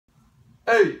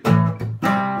Hey!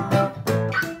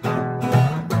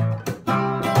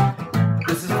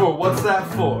 This is for what's that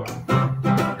for?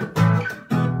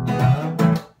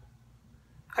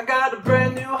 I got a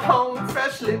brand new home,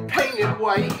 freshly painted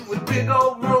white, with big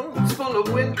old rooms full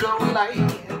of window light,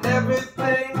 and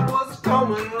everything was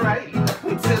going right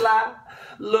until I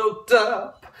looked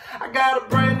up. I got a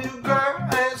brand new girl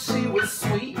and she was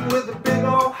sweet, with a big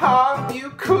old heart you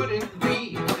couldn't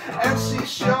beat, and she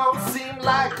sure seemed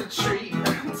like a treat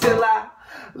until I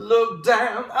looked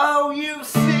down. Oh, you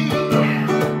see,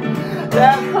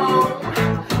 that home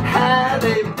had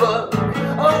a bug.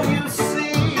 Oh, you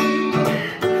see,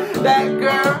 that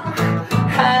girl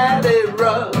had a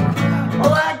rug.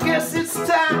 Oh, I guess it's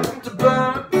time to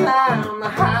burn down the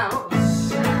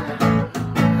house.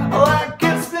 Oh, I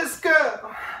guess this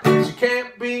girl, she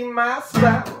can't be my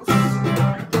spouse.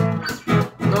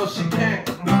 No, she can't.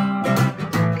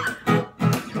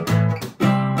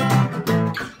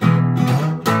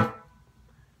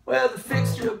 Well, the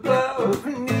fixture above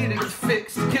needed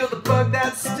fixed. Kill the bug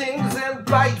that stings and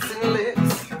bites and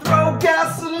licks. Throw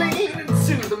gasoline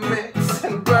into the mix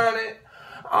and burn it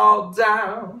all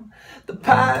down. The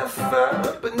pile of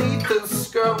fur beneath the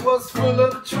skirt was full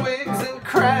of twigs and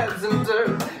crabs and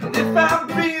dirt. And if I'm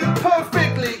being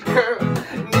perfectly curt,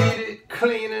 needed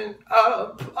cleaning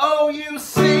up. Oh, you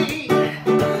see,